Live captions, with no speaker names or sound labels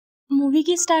Movie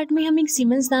के start में हम एक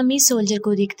सिमंस नामी सोल्जर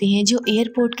को देखते हैं जो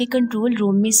एयरपोर्ट के कंट्रोल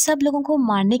रूम में सब लोगों को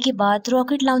मारने के बाद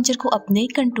रॉकेट लॉन्चर को अपने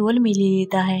कंट्रोल में ले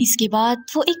लेता है। इसके बाद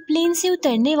वो एक प्लेन से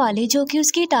उतरने वाले जो कि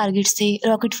उसके टारगेट से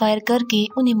रॉकेट फायर करके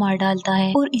उन्हें मार डालता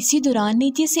है और इसी दौरान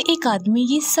नीचे से एक आदमी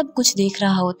ये सब कुछ देख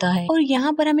रहा होता है और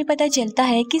यहाँ पर हमें पता चलता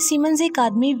है कि सिमंस एक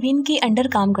आदमी विन के अंडर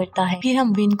काम करता है। फिर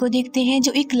हम विन को देखते हैं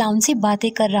जो एक क्लाउन से बातें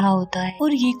कर रहा होता है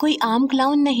और ये कोई आम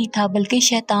क्लाउन नहीं था बल्कि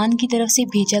शैतान की तरफ से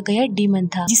भेजा गया डीमन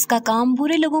था जिसका काम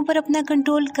बुरे लोगों पर अपना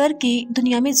कंट्रोल करके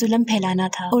दुनिया में जुल्म फैलाना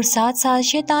था और साथ साथ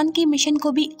शैतान की मिशन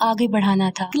को भी आगे बढ़ाना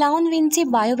था। क्लाउन विन से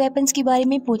बायो वेपन्स के बारे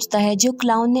में पूछता है जो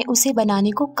क्लाउन ने उसे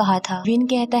बनाने को कहा था। विन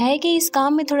कहता है कि इस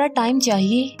काम में थोड़ा टाइम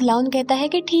चाहिए। क्लाउन कहता है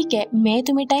कि ठीक है, मैं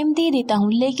तुम्हें टाइम दे देता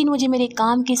हूँ, लेकिन मुझे मेरे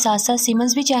काम के साथ साथ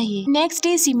सिमंस भी चाहिए। नेक्स्ट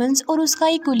डे सिमंस और उसका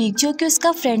एक कोलीग जो कि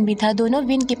उसका फ्रेंड भी था दोनों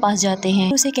विन के पास जाते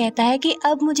हैं। उसे कहता है कि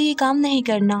अब मुझे ये काम नहीं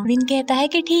करना। विन कहता है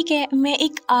कि ठीक है, मैं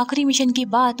एक आखिरी मिशन के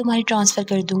बाद तुम्हारी ट्रांसफर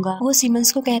कर दूंगा। वो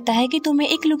सिमंस को कहता है कि तुम्हें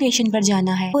एक लोकेशन पर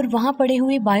जाना है और वहाँ पड़े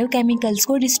हुए बायोकेमिकल्स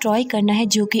को डिस्ट्रॉय करना है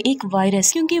जो कि एक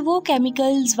वायरस, क्योंकि वो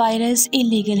केमिकल्स वायरस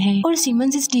इलीगल हैं और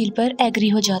सिमंस इस डील पर एग्री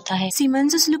हो जाता है।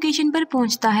 सिमंस उस लोकेशन पर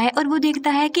पहुँचता है और वो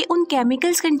देखता है कि उन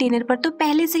केमिकल्स कंटेनर पर तो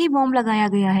पहले से ही बॉम्ब लगाया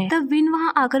गया है। तब विन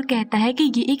वहाँ आकर कहता है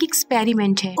कि ये एक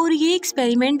एक्सपेरिमेंट है और ये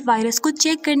एक्सपेरिमेंट वायरस को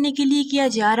चेक करने के लिए किया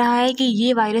जा रहा है कि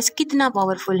ये वायरस कितना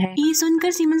पावरफुल है। ये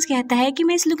सुनकर सिमंस कहता है कि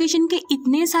मैं इस लोकेशन के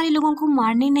इतने सारे लोगों को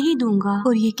मारने नहीं दूंगा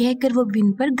और ये कहकर वो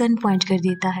विन पर गन पॉइंट कर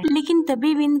देता है। लेकिन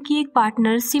तभी विन की एक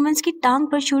पार्टनर सिमंस की टांग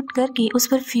पर शूट करके उस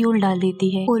पर फ्यूल डाल देती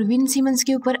है और विन सिमंस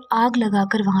के ऊपर आग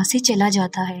लगाकर वहाँ से चला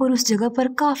जाता है और उस जगह पर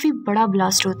काफी बड़ा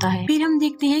ब्लास्ट होता है। फिर हम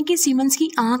देखते हैं कि सिमंस की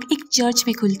आंख एक चर्च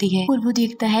में खुलती है और वो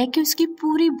देखता है कि उसकी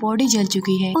पूरी बॉडी जल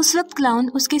चुकी है। उस वक्त क्लाउन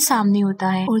उसके सामने होता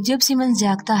है और जब सिमंस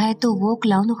जागता है तो वो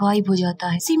क्लाउन गायब हो जाता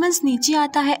है। सिमंस नीचे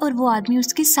आता है और वो आदमी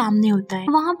उसके सामने होता है।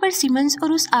 वहाँ पर सिमंस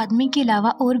और उस आदमी के अलावा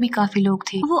और भी काफी लोग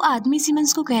थे। वो आदमी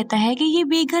सिमंस को कहता है कि ये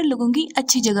बेघर लोगों की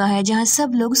अच्छी जगह है जहाँ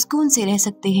सब लोग सुकून से रह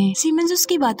सकते हैं। सिमंस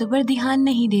उसकी बातों पर ध्यान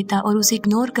नहीं देता और उसे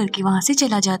इग्नोर करके वहाँ से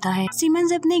चला जाता है।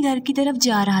 सिमंस अपने घर की तरफ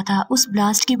जा रहा था। उस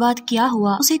ब्लास्ट के बाद क्या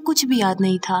हुआ उसे कुछ भी याद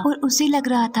नहीं था और उसे लग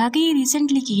रहा था कि ये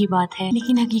रिसेंटली की ही बात है,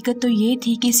 लेकिन हकीकत तो ये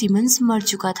थी कि सिमंस मर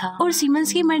चुका था और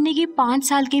सिमंस के मरने के 5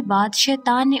 साल के बाद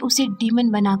शैतान ने उसे डीमन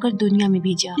बनाकर दुनिया में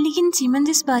भेजा। लेकिन सिमंस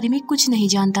इस बारे में कुछ नहीं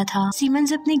जानता था।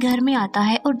 सिमंस अपने घर में आता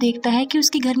है और देखता है कि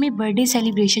उसके घर में बर्थडे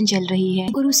सेलिब्रेशन चल रही है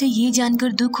और उसे ये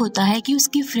जानकर दुख होता है कि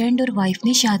उसकी फ्रेंड और वाइफ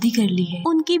ने शादी कर ली है।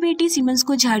 उनकी बेटी सिमंस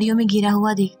को झाड़ियों में गिरा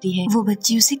हुआ देखती है। वो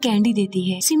बच्ची उसे कैंडी देती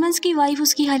है। सिमंस की वाइफ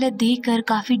उसकी हालत देखकर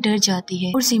काफी डर जाती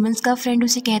है और सिमंस का फ्रेंड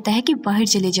उसे कहता है कि बाहर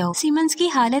चले जाओ। सिमंस की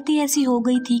हालत ही ऐसी हो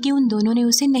गई थी कि उन दोनों ने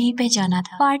उसे नहीं पहचाना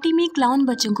था। पार्टी में क्लाउन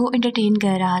बच्चों को एंटरटेन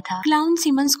कर रहा था। क्लाउन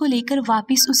सिमंस को लेकर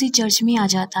वापस उसी चर्च में आ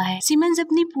जाता है। सिमंस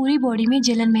अपनी पूरी बॉडी में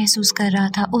जलन महसूस कर रहा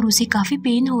था और उसे काफी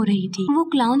पेन हो रही थी। वो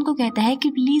क्लाउन को कहता है कि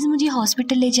प्लीज मुझे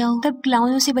हॉस्पिटल ले जाओ। तब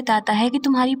क्लाउन उसे बताता है कि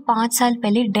तुम्हारी 5 साल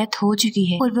पहले डेथ हो चुकी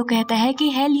है और वो कहता है कि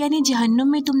हेल यानी जहन्नुम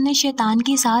में तुमने शैतान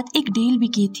के साथ एक डील भी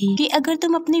की थी कि अगर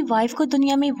तुम अपनी वाइफ को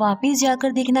दुनिया में वापस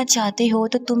जाकर देखना चाहते हो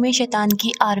तो तुम्हें शैतान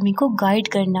की आर्मी को गाइड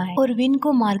करना है और विन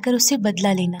को मारकर उससे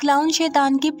बदला लेना। क्लाउन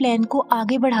शैतान के प्लान को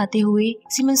आगे बढ़ाते हुए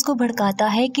सिमंस को भड़काता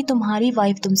है कि तुम्हारी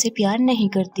वाइफ तुमसे प्यार नहीं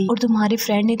करती और तुम्हारे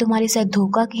फ्रेंड ने तुम्हारे साथ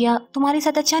धोखा किया, तुम्हारे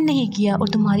साथ अच्छा नहीं किया और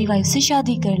तुम्हारी वाइफ से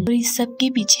शादी कर ली और इस सब के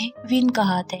पीछे विन का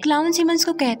हाथ है। क्लाउन सिमंस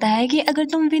को कहता है कि अगर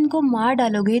तुम विन को मार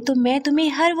डालोगे तो मैं तुम्हें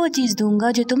हर वो चीज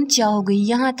दूंगा जो तुम चाहोगे,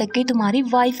 यहाँ तक कि तुम्हारी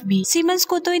वाइफ भी। सिमंस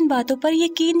को तो इन बातों पर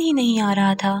यकीन ही नहीं आ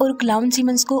रहा था और क्लाउन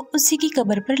सिमंस को उसी की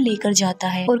कब्र पर लेकर जाता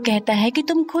है और कहता है कि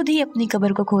तुम खुद ही अपनी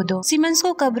कब्र को खोदो। सिमंस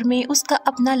को कब्र में उसका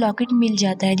अपना लॉकेट मिल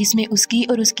जाता है जिसमें उसकी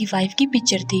और उसकी वाइफ की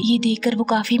पिक्चर थी। ये देखकर वो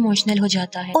काफी इमोशनल हो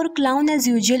जाता है और क्लाउन एज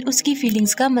यूजुअल उसकी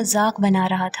फीलिंग्स का मजाक बना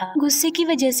रहा था। गुस्से की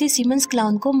वजह से सिमंस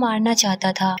क्लाउन को मारना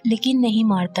चाहता था लेकिन नहीं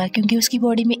मारता क्योंकि उसकी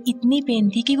बॉडी में इतनी पेन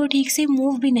थी कि वो ठीक से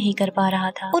मूव भी नहीं कर पा रहा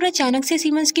था और अचानक से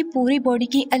सिमंस की पूरी बॉडी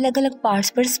की अलग अलग पार्ट्स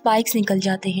पर स्पाइक्स निकल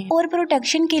जाते हैं और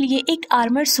प्रोटेक्शन के लिए एक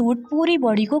आर्मर सूट पूरी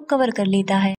बॉडी को कवर कर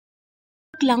लेता है।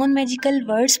 क्लाउन मैजिकल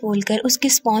वर्ड्स बोलकर उसके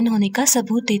स्पॉन होने का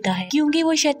सबूत देता है क्योंकि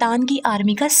वो शैतान की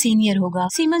आर्मी का सीनियर होगा।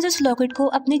 सिमंस उस लॉकेट को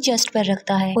अपने चेस्ट पर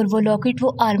रखता है और वो लॉकेट वो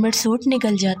आर्मर्ड सूट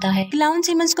निकल जाता है। क्लाउन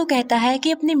सिमंस को कहता है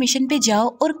कि अपने मिशन पे जाओ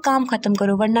और काम खत्म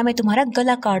करो वरना मैं तुम्हारा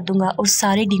गला काट दूंगा और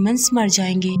सारे डीमंस मर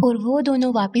जाएंगे और वो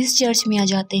दोनों वापस चर्च में आ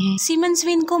जाते हैं। सिमंस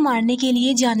विन को मारने के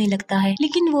लिए जाने लगता है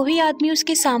लेकिन वही आदमी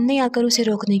उसके सामने आकर उसे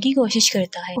रोकने की कोशिश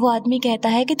करता है। वो आदमी कहता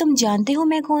है कि तुम जानते हो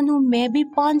मैं कौन हूँ, मैं भी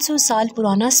 500 साल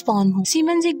पुराना स्पॉन हूँ।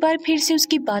 सिमंस एक बार फिर से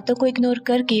उसकी बातों को इग्नोर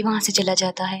करके वहाँ से चला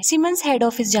जाता है। सिमंस हेड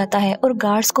ऑफिस जाता है और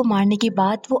गार्ड्स को मारने के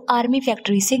बाद वो आर्मी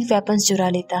फैक्ट्री से वेपन्स चुरा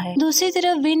लेता है। दूसरी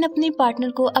तरफ विन अपने पार्टनर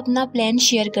को अपना प्लान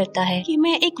शेयर करता है कि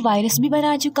मैं एक वायरस भी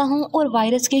बना चुका हूँ और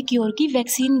वायरस के क्योर की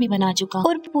वैक्सीन भी बना चुका हूँ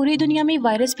और पूरी दुनिया में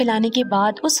वायरस फैलाने के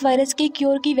बाद उस वायरस के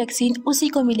क्योर की वैक्सीन उसी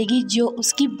को मिलेगी जो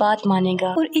उसकी बात मानेगा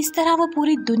और इस तरह वो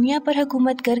पूरी दुनिया पर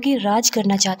हुकूमत करके राज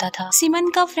करना चाहता था।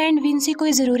 सिमन का फ्रेंड विन से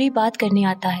कोई जरूरी बात करने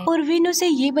आता है और विन उसे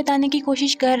ये बताने की कोशिश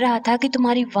कर रहा था कि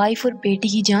तुम्हारी वाइफ और बेटी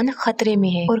की जान खतरे में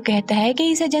है और कहता है कि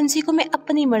इस एजेंसी को मैं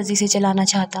अपनी मर्जी से चलाना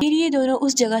चाहता। फिर ये दोनों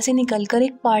उस जगह से निकलकर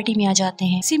एक पार्टी में आ जाते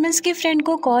हैं। सिमंस के फ्रेंड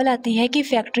को कॉल आती है कि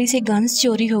फैक्ट्री से गन्स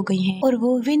चोरी हो गई हैं और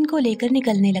वो विन को लेकर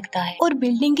निकलने लगता है और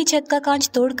बिल्डिंग की छत का कांच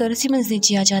तोड़कर सिमंस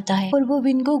नीचे आ जाता है और वो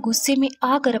विन को गुस्से में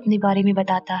आकर अपने बारे में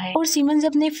बताता है और सिमंस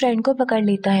अपने फ्रेंड को पकड़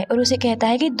लेता है और उसे कहता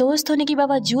है कि दोस्त होने के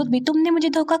बावजूद भी तुमने मुझे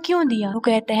धोखा क्यों दिया। वो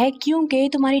कहता है क्योंकि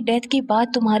तुम्हारी डेथ के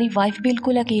बाद तुम्हारी वाइफ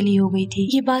बिल्कुल अकेली हो गई थी।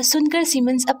 ये बात सुनकर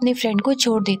सिमंस अपने फ्रेंड को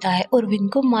छोड़ देता है और विन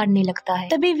को मारने लगता है।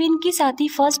 तभी विन की साथी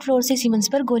फर्स्ट फ्लोर से सिमंस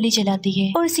पर गोली चलाती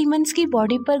है और सिमंस की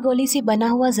बॉडी पर गोली से बना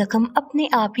हुआ जख्म अपने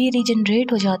आप ही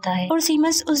रिजनरेट हो जाता है और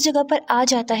सिमंस उस जगह पर आ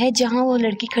जाता है जहाँ वो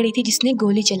लड़की खड़ी थी जिसने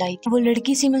गोली चलाई थी। वो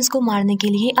लड़की सिमंस को मारने के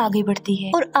लिए आगे बढ़ती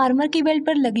है और आर्मर की बेल्ट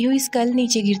पर लगी हुई स्कल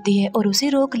नीचे गिरती है और उसे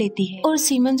रोक लेती है और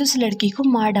सिमंस उस लड़की को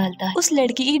मार डालता है। उस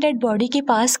लड़की की डेड बॉडी के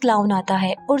पास क्लाउन आता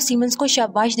है और सिमंस को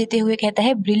शाबाश देते हुए कहता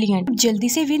है ब्रिलियंट, जल्दी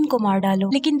से विन को मार डालो।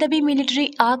 लेकिन तभी मिलिट्री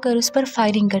आकर उस पर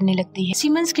फायरिंग करने लगती है।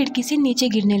 सिमंस खिड़की से नीचे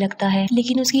गिरने लगता है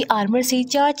लेकिन उसकी आर्मर से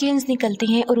 4 चेन्स निकलती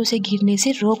हैं और उसे गिरने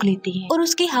से रोक लेती हैं और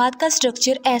उसके हाथ का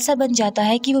स्ट्रक्चर ऐसा बन जाता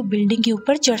है कि वो बिल्डिंग के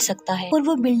ऊपर चढ़ सकता है और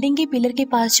वो बिल्डिंग के पिलर के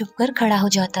पास छुपकर खड़ा हो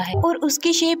जाता है और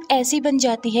उसकी शेप ऐसी बन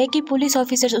जाती है कि पुलिस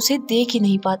ऑफिसर्स उसे देख ही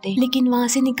नहीं पाते। लेकिन वहाँ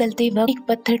से निकलते वक्त एक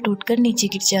पत्थर टूटकर नीचे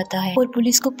गिर जाता है और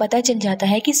पुलिस को पता चल जाता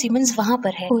है कि सिमंस वहाँ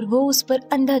पर है और वो उस पर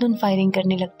अंधाधुंध फायरिंग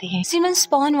करने लगती है। सिमंस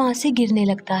स्पॉन वहाँ से गिरने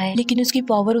लगता है लेकिन उसकी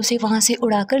पावर उसे वहाँ से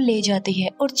उड़ाकर ले जाती है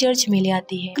और चर्च में ले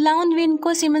आती है। क्लाउन विन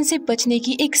को सिमंस से बचने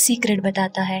की एक सीक्रेट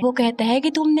बताता है। वो कहता है कि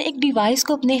तुमने एक डिवाइस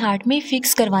को अपने हार्ट में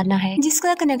फिक्स करवाना है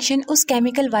जिसका कनेक्शन उस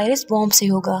केमिकल वायरस बॉम्ब से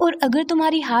होगा और अगर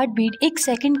तुम्हारी हार्ट बीट 1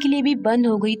 सेकंड के लिए भी बंद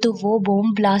हो गई तो वो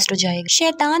बॉम्ब ब्लास्ट हो जाएगा।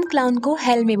 शैतान क्लाउन को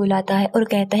हेल में बुलाता है और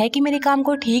कहता है कि मेरे काम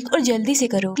को ठीक और जल्दी से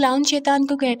करो। क्लाउन शैतान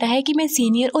को कहता है कि मैं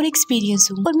सीनियर और एक्सपीरियंस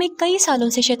हूँ और मैं कई सालों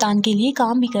से शैतान के लिए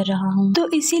काम भी कर रहा हूँ, तो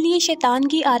इसीलिए शैतान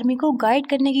की आर्मी को गाइड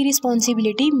करने की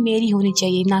रिस्पॉन्सिबिलिटी मेरी होनी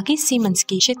चाहिए ना कि सिमंस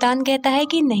की। शैतान कहता है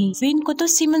कि नहीं, विन को तो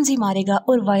सिमंस ही मारेगा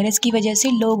और वायरस की वजह से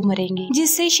लोग मरेंगे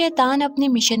जिससे शैतान अपने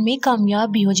मिशन में कामयाब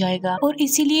भी हो जाएगा और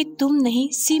इसीलिए तुम नहीं,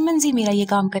 सिमंस ही मेरा ये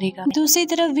काम करेगा। दूसरी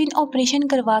तरफ विन ऑपरेशन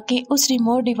करवा के उस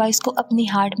रिमोट डिवाइस को अपनी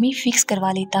हार्ट में फिक्स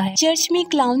करवा लेता है। चर्च में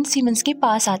क्लाउन सिमंस के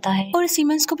पास आता है और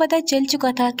सिमंस को पता चल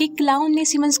चुका था कि क्लाउन ने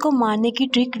सिमंस को मारने की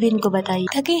ट्रिक विन को बताई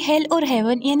ताकि हेल और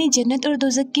हेवन यानी जन्नत और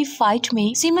दोज़ख की फाइट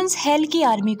में सिमंस हेल की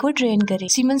आर्मी को ट्रेन करे।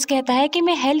 सिमंस कहता है कि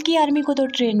मैं हेल की आर्मी को तो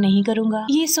ट्रेन नहीं करूंगा।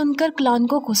 ये सुनकर क्लाउन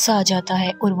को गुस्सा आ जाता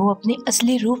है और वो अपने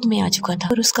असली रूप में आ चुका था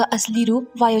और उसका असली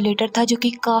रूप वायोलेटर था जो कि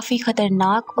काफी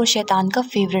खतरनाक और शैतान का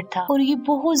फेवरेट था और ये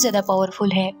बहुत ज्यादा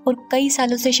पावरफुल है और कई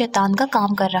सालों से शैतान का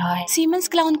काम कर रहा है। सिमंस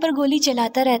क्लाउन पर गोली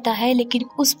चलाता रहता है लेकिन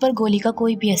उस पर गोली का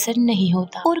कोई भी असर नहीं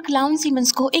होता और क्लाउन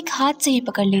सिमंस को एक हाथ से ही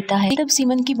पकड़ लेता है। तब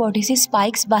सिमन की बॉडी से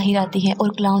स्पाइक्स बाहर आती हैं और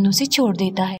क्लाउन उसे छोड़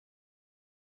देता है।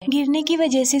 गिरने की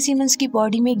वजह से सिमंस की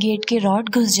बॉडी में गेट के रॉड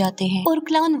घुस जाते हैं और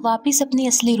क्लाउन वापस अपने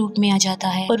असली रूप में आ जाता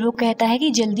है और वो कहता है कि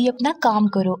जल्दी अपना काम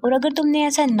करो और अगर तुमने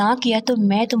ऐसा ना किया तो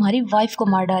मैं तुम्हारी वाइफ को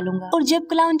मार डालूंगा। और जब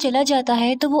क्लाउन चला जाता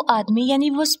है तो वो आदमी यानी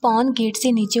वो स्पॉन गेट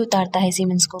से नीचे उतारता है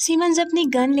सिमंस को। सिमंस अपनी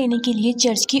गन लेने के लिए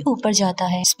चर्च के ऊपर जाता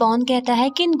है। स्पॉन कहता है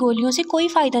कि इन गोलियों से कोई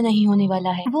फायदा नहीं होने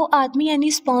वाला है। वो आदमी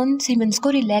यानी स्पॉन सिमंस को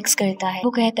रिलैक्स करता है।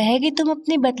 वो कहता है कि तुम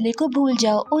अपने बदले को भूल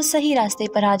जाओ और सही रास्ते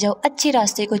पर आ जाओ, अच्छे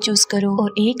रास्ते को चूज करो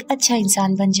और एक अच्छा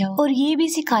इंसान बन जाओ। और ये भी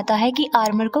सिखाता है कि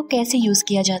आर्मर को कैसे यूज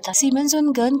किया जाता है। सिमंस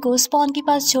उन गन को स्पॉन के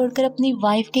पास छोड़कर अपनी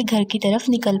वाइफ के घर की तरफ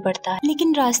निकल पड़ता है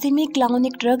लेकिन रास्ते में क्लाउन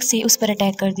एक ट्रक से उस पर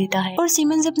अटैक कर देता है और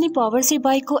सिमंस अपनी पावर से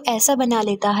बाइक को ऐसा बना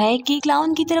लेता है कि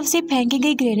क्लाउन की तरफ से फेंके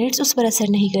गए ग्रेनेड्स उस पर असर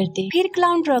नहीं करते। फिर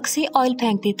क्लाउन ट्रक से ऑयल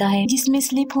फेंक देता है जिसमें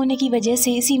स्लिप होने की वजह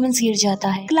से सिमंस गिर जाता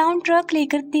है। क्लाउन ट्रक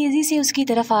लेकर तेजी से उसकी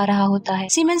तरफ आ रहा होता है।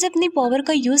 सिमंस अपनी पावर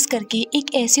का यूज करके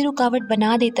एक ऐसी रुकावट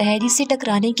बना देता है जिससे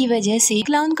टकराने की वजह से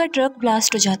क्लाउन का ट्रक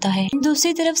ब्लास्ट हो जाता है।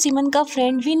 दूसरी तरफ सिमन का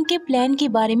फ्रेंड विन के प्लान के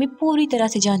बारे में पूरी तरह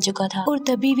से जान चुका था और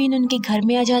तभी विन उनके घर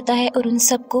में आ जाता है और उन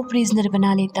सबको प्रिजनर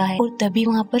बना लेता है और तभी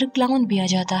वहाँ पर क्लाउन भी आ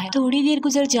जाता है। थोड़ी देर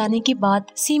गुजर जाने के बाद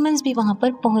सिमंस भी वहाँ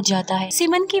पर पहुँच जाता है।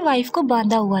 सिमन की वाइफ को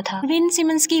बांधा हुआ था। विन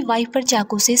सिमंस की वाइफ पर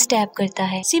चाकू से स्टैब करता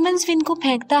है। सिमंस विन को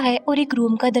फेंकता है और एक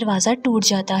रूम का दरवाजा टूट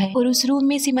जाता है और उस रूम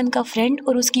में सिमन का फ्रेंड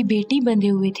और उसकी बेटी बंधे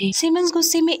हुए थे। सिमंस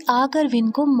गुस्से में आकर विन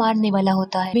को मारने वाला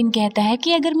होता है। विन कहता है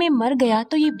कि अगर मैं मर गया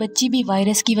तो ये बच्ची भी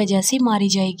वायरस की वजह से मारी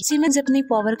जाएगी। सिमंस अपनी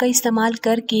पावर का इस्तेमाल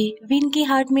करके विन के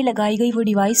हार्ट में लगाई गई वो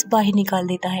डिवाइस बाहर निकाल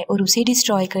देता है और उसे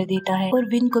डिस्ट्रॉय कर देता है और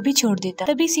विन को भी छोड़ देता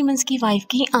है। तभी सिमंस की वाइफ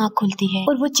की आंख खुलती है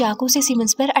और वो चाकू से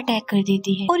सिमंस पर अटैक कर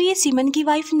देती है। और ये सिमन की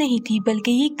वाइफ नहीं थी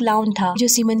बल्कि ये क्लाउन था जो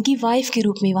सिमन की वाइफ के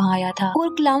रूप में वहाँ आया था।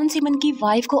 और क्लाउन सिमन की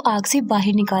वाइफ को आग से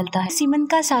बाहर निकालता है। सिमन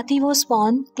का साथी वो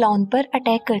स्पॉन क्लाउन पर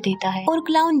अटैक कर देता है और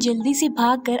क्लाउन जल्दी से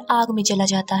भागकर आग में चला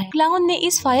जाता है। क्लाउन ने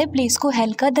इस फायर प्लेस को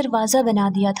हेल का दरवाजा बना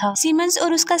दिया था। सिमंस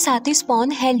और उसका साथी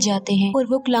स्पॉन हेल जाते हैं और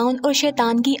वो क्लाउन और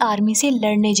शैतान की आर्मी से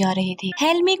लड़ने जा रहे थे।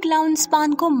 हेल में क्लाउन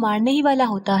स्पॉन को मारने ही वाला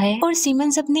होता है और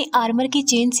सिमंस अपने आर्मर की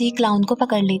चेन से क्लाउन को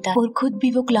पकड़ लेता है और खुद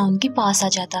भी वो क्लाउन के पास आ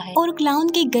जाता है और क्लाउन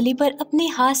के गले पर अपने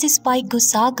हाथ से स्पाइक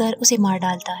घुसा कर उसे मार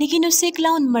डालता है। लेकिन उससे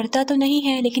क्लाउन मरता तो नहीं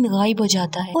है लेकिन गायब हो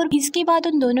जाता है। और इसके बाद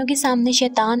उन दोनों के सामने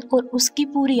शैतान और उसकी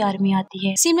पूरी आर्मी आती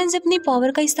है। सिमंस अपनी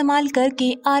पावर का इस्तेमाल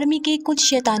करके आर्मी के कुछ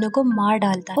शैतानों को मार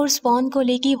डालता है और स्पॉन को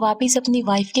लेके वापस अपनी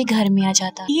वाइफ के घर में आ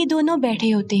जाता है। ये दोनों बैठे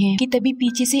होते हैं कि तभी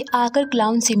पीछे से आकर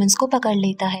क्लाउन सिमंस को पकड़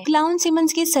लेता है। क्लाउन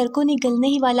सिमंस के सर को निगलने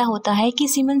ही वाला होता है कि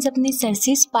सिमंस अपने सर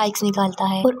से स्पाइक्स निकालता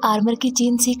है और आर्मर की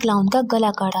चेन से क्लाउन का गला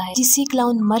काटा है, जिससे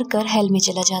क्लाउन मरकर हेल में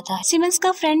चला जाता है। सिमंस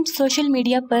का फ्रेंड सोशल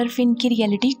मीडिया पर विन की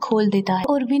रियलिटी खोल देता है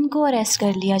और विन को अरेस्ट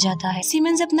कर लिया जाता है।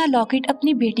 सिमंस अपना लॉकेट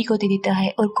अपनी बेटी को दे देता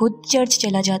है और खुद चर्च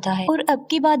चला जाता है और अब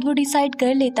के बाद वो डिसाइड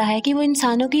कर लेता है कि वो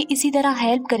इंसानों की इसी तरह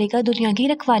हेल्प करेगा, दुनिया की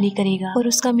रखवाली करेगा। और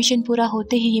उसका मिशन पूरा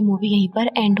होते ही ये मूवी यहीं पर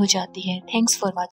एंड हो जाती है। Thanks for watching.